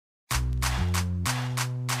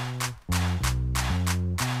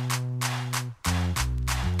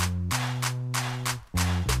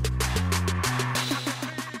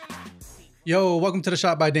Yo, welcome to the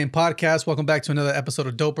Shot by Dame podcast. Welcome back to another episode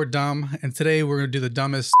of Dope or Dumb. And today we're going to do the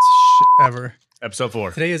dumbest shit ever. Episode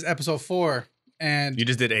 4. Today is episode 4. And You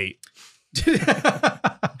just did 8.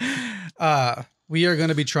 we are going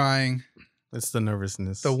to be trying It's the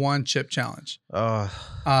nervousness. the one chip challenge.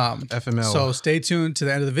 FML. So stay tuned to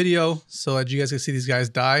the end of the video so that you guys can see these guys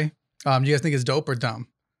die. You guys think it's dope or dumb?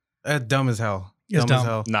 Dumb as hell. It's dumb as dumb.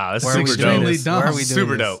 hell. Nah, this Why is are we super doing extremely dope. this? dumb. Why are we doing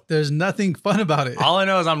Super this? dope. There's nothing fun about it. All I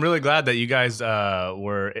know is I'm really glad that you guys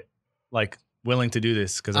were like willing to do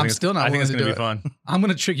this because I'm still not I think it's willing going to to do be fun. I'm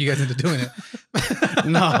going to trick you guys into doing it.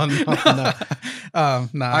 No.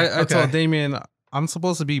 Nah. I okay. told Damien I'm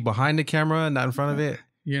supposed to be behind the camera, not in front of it.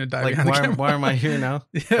 You're going to die Like, behind the camera. why am I here now?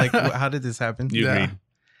 Yeah. Like, how did this happen? You Yeah.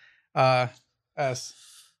 agreed. S.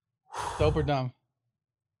 Dope or dumb?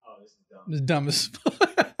 Oh, this is dumb. It's dumb as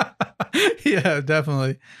Yeah,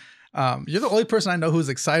 definitely. You're the only person I know who's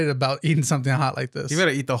excited about eating something hot like this. You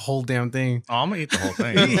better eat the whole damn thing. Oh, I'm going to eat the whole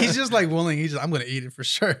thing. He's just like willing. I'm going to eat it for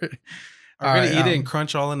sure. Are you All gonna right, eat it and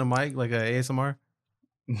crunch all in the mic like a ASMR?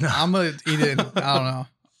 No. I'm going to eat it. I don't know.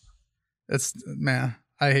 Man,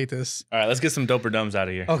 I hate this. All right, let's get some dope or dumbs out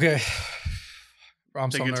of here. Okay. Bro, I'm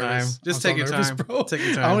Take so your nervous. time. Just I'm take your nervous, time. bro. Take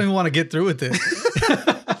your I time. don't even want to get through with it.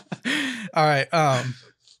 All right.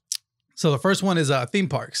 So the first one is theme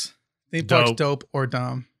parks. Theme parks, dope or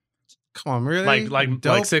dumb? Come on, really?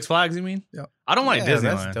 Like Six Flags, you mean? Yep. I don't like Yeah, Disneyland.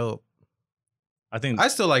 That's dope. I think I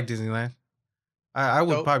still like Disneyland. I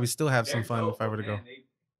would Dope. probably still have some They're fun dope, if I were to man. go.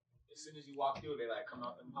 As soon as you walk through, they like come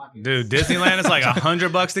out in pockets. Dude, Disneyland is like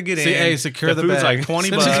 $100 to get in. See, hey, secure the food's bag. like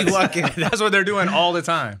 20 As soon as you bucks. walk in. That's what they're doing all the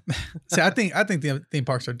time. See, I think the theme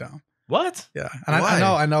parks are dumb. What? Yeah. And I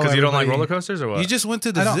Why? know. Because you don't like everybody- roller coasters or what? You just went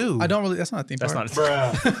to the zoo. I don't really. That's not a theme That's park.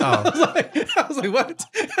 not. Bruh. I was like, what?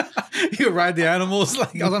 You ride the animals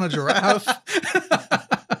like I was on a giraffe.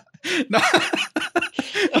 No.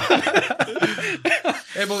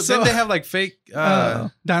 Hey, but So- didn't they have like fake?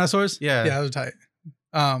 Dinosaurs? yeah. Yeah, those are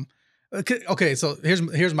tight. Okay, so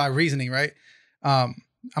here's my reasoning, right? I'm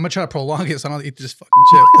gonna try to prolong it so I don't eat this fucking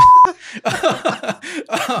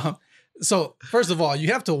chip. So first of all,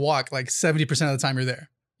 you have to walk like 70% of the time you're there.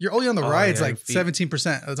 You're only on the Oh, rides yeah, like feet.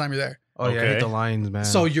 17% of the time you're there. Oh yeah, I hate Okay. the lines, man.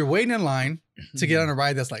 So you're waiting in line to get on a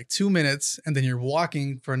ride that's like 2 minutes, and then you're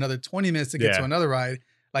walking for another 20 minutes to get Yeah. to another ride.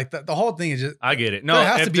 Like the whole thing is just I get it. No, There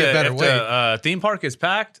has to if be a better if way. The theme park is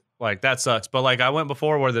packed, like that sucks. But like I went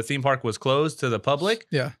before where the theme park was closed to the public.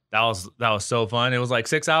 yeah, That was so fun. It was like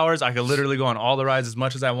 6 hours. I could literally go on all the rides as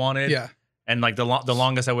much as I wanted. yeah, And like the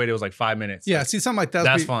longest I waited was like 5 minutes. yeah. See, something like that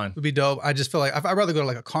That's would be, fun. would be dope. I just feel like I'd rather go to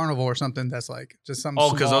like a carnival or something that's like just something.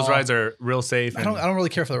 Oh, because those small. rides are real safe. I don't really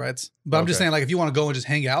care for the rides, but I'm just Okay. saying like if you want to go and just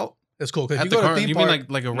hang out, it's cool. Because if at you the go to a car, theme you park, mean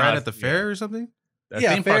like a No, ride at the yeah. fair or something?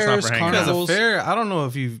 yeah, theme park's not fairs, for hanging out. Because carnivals. a fair, I don't know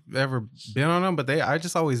if you've ever been on them, but I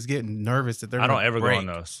just always get nervous that they're. I don't gonna ever break. go on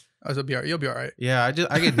those. Oh, you'll be all right. Yeah,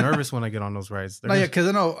 I get nervous when I get on those rides. They're No, yeah, just-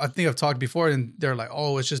 because I think I've talked before, and they're like,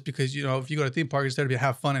 "Oh, it's just because if you go to a theme park, it's there to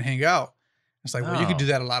have fun and hang out." It's like, well, you could do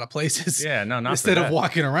No. that a lot of places. Yeah, no, not Instead for of that.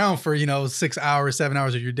 walking around for 6 hours, 7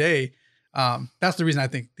 hours of your day. That's the reason I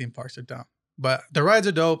think theme parks are dumb. But the rides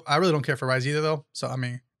are dope. I really don't care for rides either, though. So I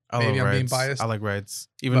mean, I love maybe I'm being rides. biased. I like rides,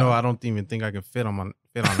 even But- though I don't even think I can fit on them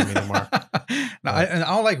anymore. no, and I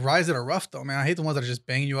don't like rides that are rough though, man. I hate the ones that are just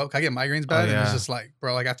banging you up. I get migraines bad, and it's yeah. just like,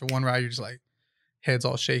 bro, like after one ride, you're just like head's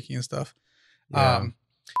all shaky and stuff. Yeah.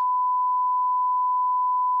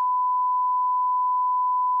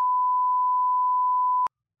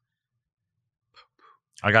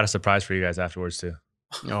 I got a surprise for you guys afterwards too.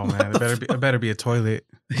 Oh man, it better be a toilet.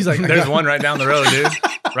 He's like, I There's got- one right down the road, dude.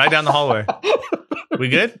 Right down the hallway. We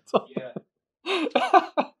good? Yeah.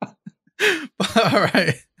 All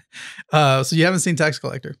right. So you haven't seen Tax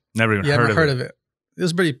Collector? Never even You haven't heard of it. it. This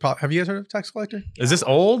is pretty. Have you guys heard of Tax Collector? Is this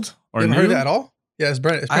old or You haven't new? heard of it at all? Yeah, it's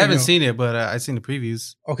brand. I haven't seen it, but I've seen the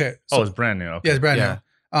previews. Okay. Oh, So, it's brand new. Okay. yeah, it's brand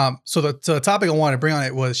Yeah. new. So the topic I wanted to bring on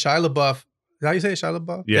it was Shia LaBeouf. Is that how you say it, Shia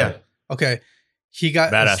LaBeouf? Yeah. Okay. He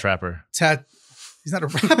got Badass rapper. He's not a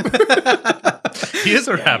rapper. He is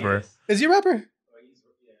a rapper. Is he a rapper?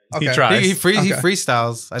 He Okay. tried. He Okay.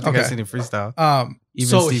 freestyles. I think I've Okay. seen him freestyle. Even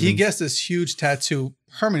So he Stevens. gets this huge tattoo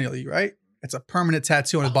permanently, right? It's a permanent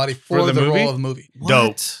tattoo on his body for, For the the movie? role of the movie. Dope.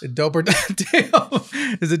 What? Is it dope or damn?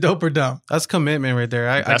 Is it dope or dumb? That's commitment right there.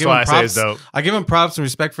 I That's give why I him say props. it's dope. I give him props and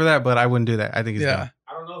respect for that, but I wouldn't do that. I think it's Yeah. dumb.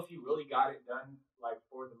 I don't know if he really got it done like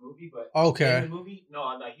for the movie, but Okay. in the movie, no,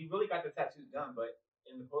 like he really got the tattoos done, but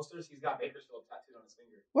in the posters, he's got Bakersfield tattooed on his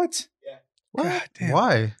finger. What? Yeah. What? God damn.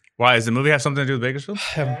 Why? Why? Does the movie have something to do with Bakersfield?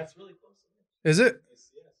 Yeah, that's really close. Is it?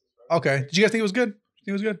 It's right Okay. there. Did you guys think it was good? Think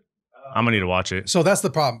it was good? I'm gonna need to watch it. So that's the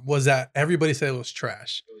problem. Was that everybody said it was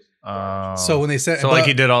trash. It was So when they said, so like but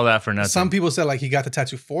he did all that for nothing. some people said like he got the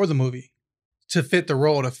tattoo for the movie to fit the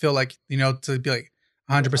role, to feel like, you know, to be like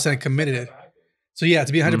 100% committed. So yeah,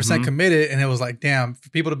 to be 100% Mhm. committed, and it was like, damn, for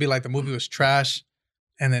people to be like the movie was trash,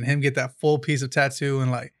 and then him get that full piece of tattoo,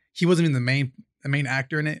 and like he wasn't even the main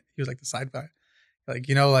actor in it. He was like the side guy, like,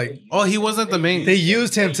 you know, like Oh, he wasn't the main. they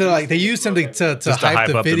used him to like to Just to hype hype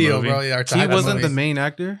the up the video, movie. bro. Yeah, or to He hype wasn't the movie. main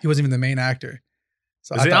actor. He wasn't even the main actor.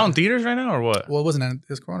 So Is I it thought- out in theaters right now or what? Well, it wasn't in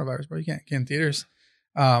this coronavirus, bro. You can't get in theaters.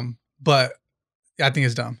 But I think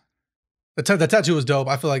it's dumb. The tattoo was dope.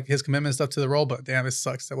 I feel like his commitment and stuff to the role, but damn, it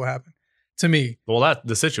sucks that what happened to me. Well, that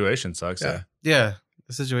the situation sucks. Yeah. Yeah. Yeah,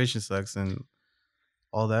 the situation sucks and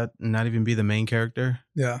all that, and not even be the main character.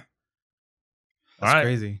 Yeah. That's All right.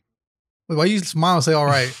 crazy. Wait, why you smile and say all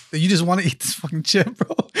right? You just want to eat this fucking chip,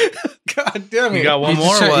 bro. God damn it. You got one He's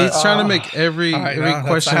more. just or what? he's trying to make every All right, every now that's-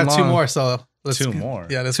 question I have two long. more, so let's Two more.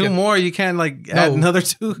 Yeah, let's Two get, more. You can't like add No. another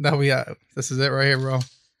two. No, we got this is it right here, bro.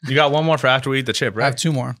 You got one more for after we eat the chip, I have right?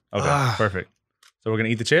 two more. Okay, Ah. perfect. So we're gonna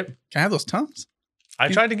eat the chip. Can I have those Tums? I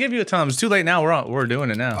tried to give you a time. It's too late now. We're doing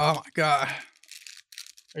it now. Oh my god.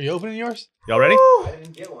 Are you opening yours? Y'all ready? I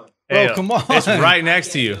didn't get one. Bro, Hey, come on. It's right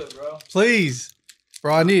next to I you. can't do it, bro. Please.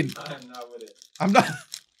 Bro, I need I'm not with it. I'm not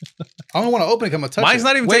I don't want to open it. I'm gonna touch Mine's it.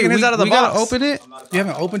 not even Wait, taking his out of the we box. gotta open it. I'm not You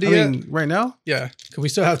haven't opened it I yet? mean, right now. Yeah. Cause we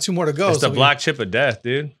still have two more to go. It's so the we- black chip of death,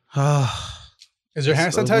 dude. Is there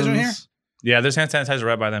hand sanitizer in here? Yeah, there's hand sanitizer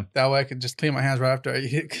right by them. That way I could just clean my hands right after I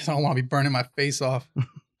eat it because I don't want to be burning my face off.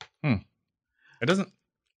 It doesn't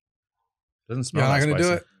You're smell. not that gonna do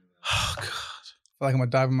spicy. it? Oh god. Feel like I'm gonna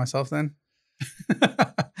die by myself then.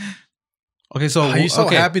 Okay, so Are you so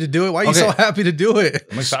okay. happy to do it? Why are you so Okay. happy to do it?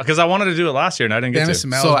 I'm excited because I wanted to do it last year and I didn't get Damn, it to.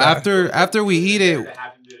 smells So bad. after we eat it, Have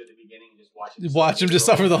him do it at the beginning. Just Watch him just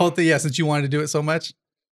suffer the whole thing. Yeah, since you wanted to do it so much.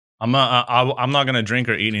 I'm not gonna drink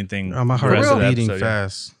or eat anything. oh, my the heart rest is of the beating episode, yeah.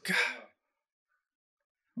 fast.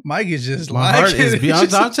 Mike is just My like heart is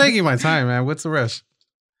beating. I'm taking my time, man. What's the rush?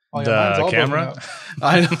 Oh, yeah, mine's The all broken camera. up.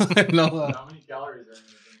 I don't know. How many calories are in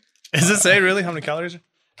this? Does it say really how many calories? It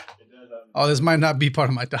does. Oh, this might not be part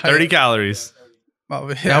of my diet. 30 calories. Oh,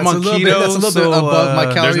 yeah, Yeah, I'm that's on a little bit, keto, that's a little bit so, above my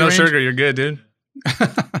calorie There's no range. sugar. You're good, dude.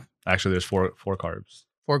 Actually, there's four carbs.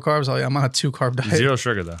 4 carbs. Oh yeah, I'm on a 2 carb diet. Zero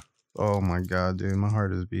sugar though. Oh my god, dude, my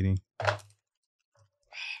heart is beating. Bro.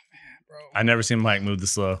 I never seen Mike move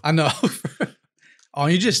this slow. I know. Oh,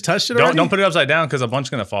 you just touched it already? Don't put it upside down because a bunch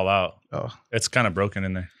gonna fall out. Oh, It's kind of broken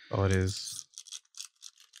in there. oh, it is.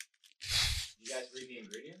 You guys read the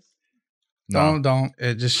ingredients? Don't.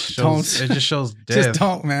 It just Don't. shows. It just shows death. Just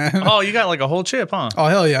don't, man. Oh, you got like a whole chip, huh? Oh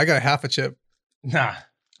hell yeah, I got half a chip. Nah.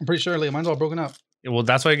 I'm pretty sure like mine's all broken up. Yeah, well,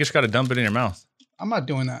 that's why you just got to dump it in your mouth. I'm not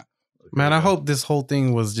doing that. Man, I hope this whole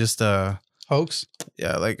thing was just Hoax.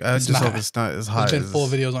 yeah, like I It's just hope not. it's not as hot. There's been as full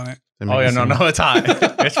videos on it. they Oh make yeah, it no, seem. no, it's hot.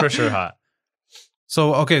 It's for sure hot.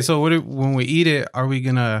 So okay, so when we eat it, are we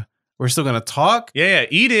gonna? We're still gonna talk? Yeah,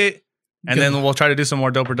 eat it, and Good. then we'll try to do some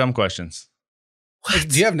more dope or dumb questions. Hey,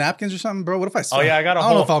 do you have napkins or something, bro? What if I? Oh yeah, I got a I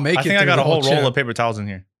whole. don't know if I'll make it. I think I through got the a whole roll chip. of paper towels in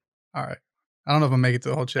here, All right. I don't know if I'll make it to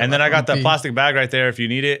the whole chip. and then I got the I'm be- plastic bag right there if you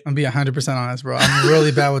need it. I'm be 100% honest, bro. I'm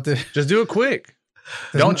really bad with this. Just do it quick.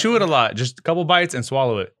 Don't chew it a lot. Just a couple bites and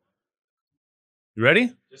swallow it. You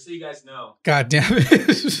ready? Just so you guys know. God damn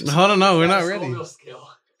it. Hold on, no, we're Got not a ready. Scoville scale.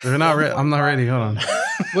 We're not ready. I'm not ready. Hold on.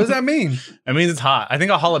 What does that mean? It means it's hot. I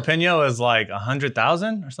think a jalapeno is like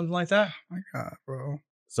 100,000 or something like that. Oh my God, bro.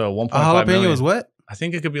 So 1.5 A jalapeno million. is what? I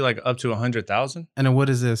think it could be like up to 100,000. And then what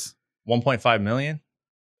is this? 1.5 million.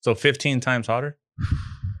 So 15 times hotter.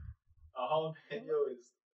 A jalapeno is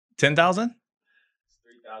 10,000.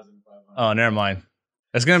 3,500. Oh, never mind.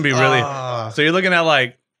 It's gonna be really. Ah. So you're looking at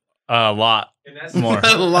like a lot. And that's More.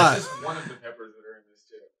 A lot. That's just one of the peppers that are in this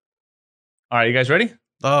chip. All right, you guys ready?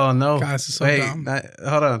 Oh no! God, this is so Wait, dumb.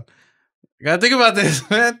 hold on. I gotta think about this,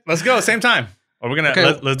 man. Let's go. Same time. Or we're gonna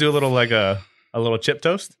Okay. let's do a little like a little chip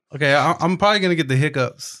toast. Okay, I'm probably gonna get the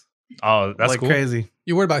hiccups. Oh, that's like cool. crazy.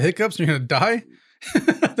 You worried about hiccups and you're going to die?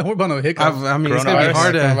 Don't worry about no hiccups. I mean, it's gonna be Coronavirus.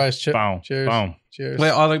 hard to. Coronavirus chip. Boom. Cheers. Boom. Cheers.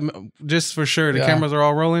 Wait, just for sure, the Yeah. cameras are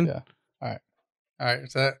all rolling. Yeah. All right.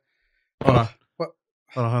 Is that? Hold on. What?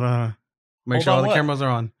 Hold on. Make Hold sure on all the what? cameras are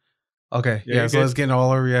on. Okay. Yeah, Yeah. you're So good. let's get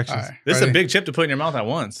all our All reactions. right. This is a Ready? big chip to put in your mouth at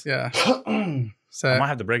once. Yeah. I Set. might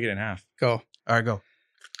have to break it in half. Go. All right, go.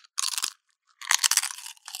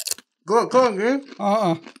 Go on, man.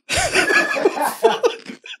 All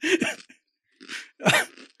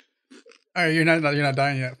right, you're not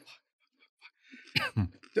dying yet. I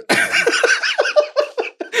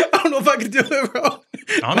don't know if I can do it, bro. I don't know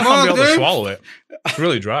if Come I'm on, gonna be able to dude. swallow it. It's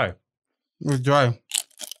really dry. We're dry.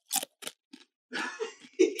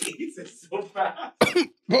 He said so fast.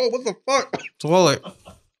 Bro, what the fuck? Swallow it.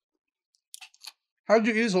 How'd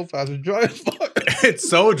you eat so fast? It's dry as fuck. It's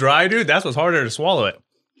so dry, dude. That's what's harder to swallow it.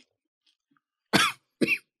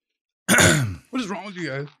 What is wrong with you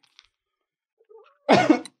guys?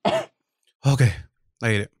 Okay, I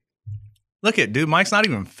ate it. Look at, dude. Mike's not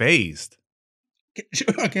even phased.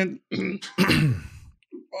 I can't.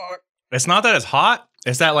 It's not that it's hot.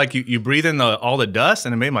 It's that like you breathe in all the dust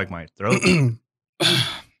and it made like my throat.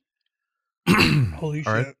 Holy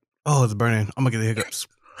All right. shit. Oh, it's burning. I'm gonna get the hiccups.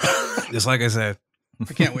 Just like I said.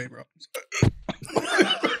 I can't wait, bro.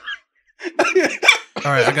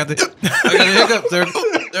 All right, I got the hiccups.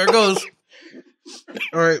 There it goes.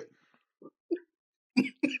 All right.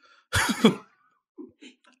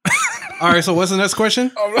 All right. So what's the next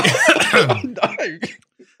question? I'm dying.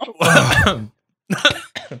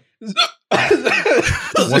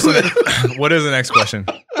 What is the next question?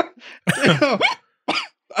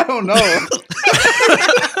 I don't know.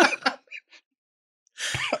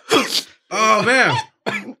 Oh man.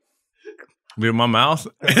 Dude, my mouth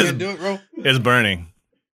I can't do it, bro. is burning.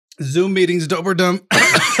 Zoom meetings, dope or dumb?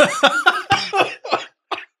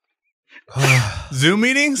 Zoom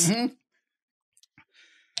meetings? Mm-hmm.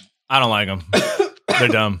 I don't like them. They're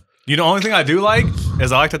dumb. You know, the only thing I do like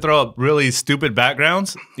is I like to throw up really stupid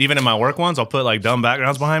backgrounds. Even in my work ones, I'll put like dumb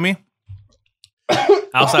backgrounds behind me.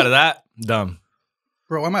 Outside of that, dumb.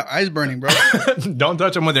 Bro, why are my eyes burning, bro? Don't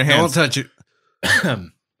touch them with your Don't hands. touch it.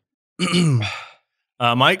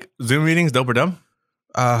 Mike, Zoom meetings, dope or dumb?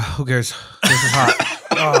 Who cares? This is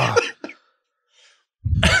hot.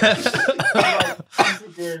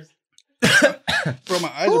 Bro, my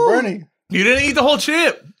eyes are burning. You didn't eat the whole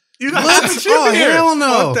chip. You got What? half the chip Oh in here. hell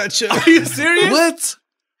no! Fuck that shit. Are you serious? What?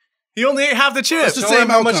 He only ate half the chip. That's the Show same him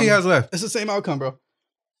how much he outcome. has left. It's the same outcome, bro.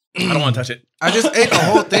 I don't want to touch it. I just ate the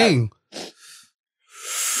whole thing.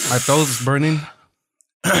 My throat is burning.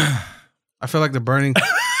 I feel like the burning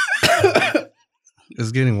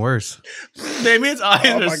is getting worse. Damien's eyes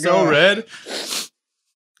Oh are my so God. red.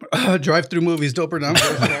 Drive-through movies, dope or dumb?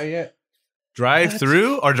 Drive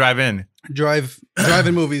through or drive in?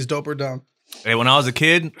 Drive-in movies, dope or dumb? Hey, when I was a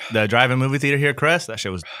kid, the drive-in movie theater here, Crest,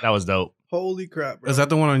 that was dope. Holy crap, bro. Is that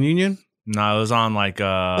the one on Union? No, it was on like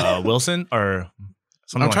Wilson or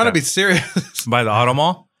something. I'm trying to be serious. by the Auto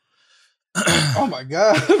Mall. Oh my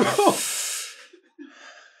God, bro.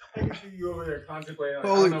 I can see you over there contemplating. Like,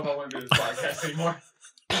 Holy- I don't know if I want to do this podcast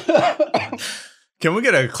anymore. Can we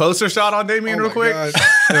get a closer shot on Damien Oh real my quick? God.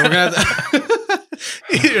 Yeah, we're gonna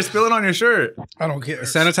have You're spilling on your shirt. I don't care.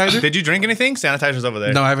 sanitizer? Did you drink anything? Sanitizer's over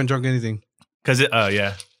there. No, I haven't drunk anything. Because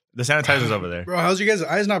yeah. The sanitizer's over there. Bro, how's your guys'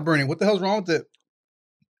 eyes not burning? What the hell's wrong with it?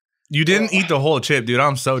 You didn't eat the whole chip, dude.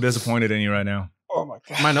 I'm so disappointed in you right now. Oh my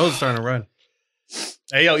God. My nose is starting to run.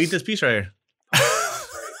 Hey, yo, eat this piece right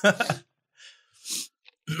here.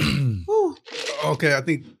 Okay, I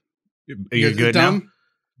think You're good now? dumb.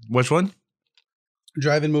 Which one?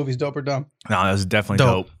 Drive-in movies, dope or dumb? No, that was definitely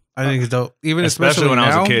Dope. dope. I think it's dope. Even Especially when now,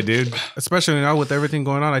 I was a kid, dude. Especially now with everything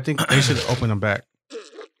going on, I think they should open them back.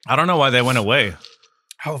 I don't know why they went away.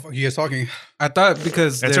 How the fuck are you guys talking? I thought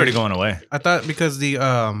because It's they're- already going away. I thought because the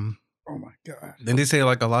Oh my God. Then they say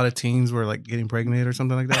like a lot of teens were like getting pregnant or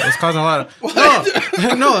something like that. It's causing a lot of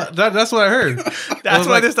What? no. That's what I heard. That's was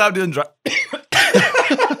why like- they stopped doing dry.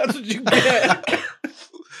 That's what you get.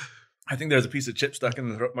 I think there's a piece of chip stuck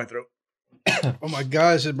in my throat. Oh my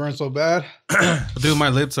God, this shit burns so bad. Dude, my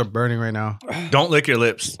lips are burning right now. Don't lick your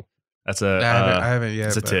lips. That's a I haven't yet.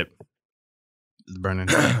 that's a but tip. It's burning.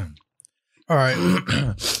 All right.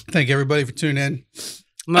 Thank everybody for tuning in.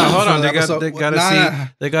 No, hold on. For the They gotta Nah, see. nah.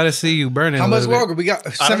 They gotta see you burning. How a much little bit. longer? We got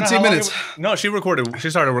I don't know how 17 long minutes. No, she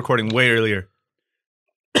started recording way earlier.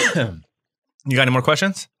 You got any more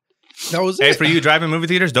questions? That was Hey, it. for you, driving movie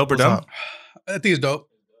theaters, dope or What's dumb? up? I think it's dope.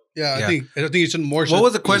 Yeah, Yeah. I think it's more. What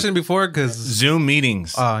was the question before? Because Zoom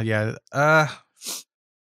meetings. yeah.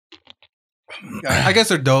 I guess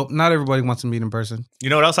they're dope. Not everybody wants to meet in person. You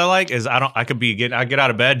know what else I like is I get out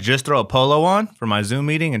of bed, just throw a polo on for my Zoom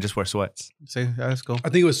meeting and just wear sweats. See, that's cool. I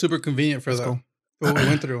think it was super convenient for That's cool. what we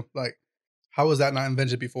went through. Like, how was that not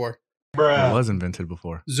invented before? It was invented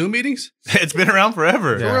before. Zoom meetings? It's been around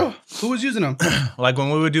forever. Yeah. For real? Who was using them? I Like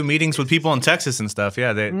when we would do meetings with people in Texas and stuff,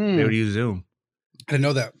 yeah, they would use Zoom. didn't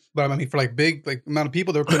know that. But I mean, for like big amount of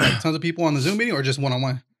people, they were putting like tons of people on the Zoom meeting or just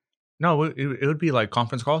one-on-one? No, it would be like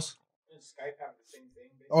conference calls. Skype have the same thing.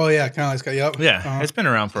 Oh, yeah. Kind of like, yep. Yeah, Uh-huh. it's been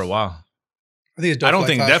around for a while. I think it's dope I don't for,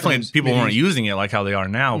 like, think definitely classrooms, people weren't meetings. using it like how they are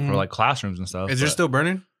now for Mhm. like classrooms and stuff. Is it but still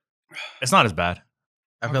burning? It's not as bad.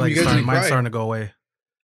 I How feel come like you guys didn't mine's cry? starting to go away.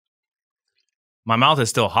 My mouth is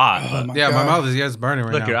still hot. Oh, but my Yeah, my God. mouth is burning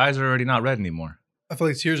right look, now. your eyes are already not red anymore. I feel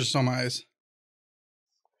like tears are still in my eyes.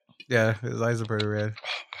 Yeah, his eyes are pretty red.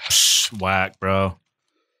 whack, bro.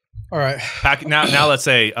 All right, Now let's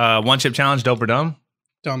say one chip challenge, dope or dumb.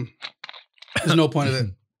 dumb. There's no point of it.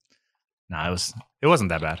 Nah, it wasn't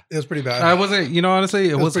that bad. It was pretty bad. I wasn't. You know, honestly,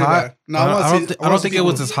 it was pretty hot. bad. No, I don't think it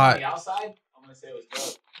was as On hot. the outside, I'm gonna say it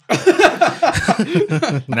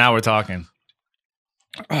was dope. Now we're talking.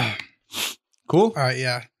 Cool. All right,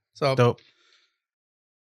 yeah. So Dope.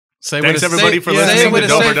 Say Thanks, everybody, for say listening it with to a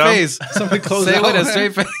Dope or straight Dumb. face. somebody close Say it it with out, a man.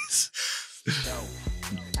 straight face.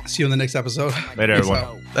 See you in the next episode. Later, Peace everyone.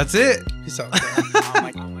 out. That's it. Peace out.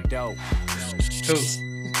 Dope.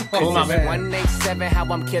 Cool, my man. 187, how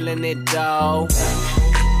I'm killing it, though.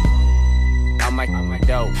 I'm like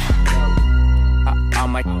dope.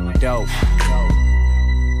 I'm like dope.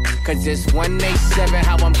 Cause it's 187,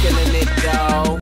 how I'm killing it, though.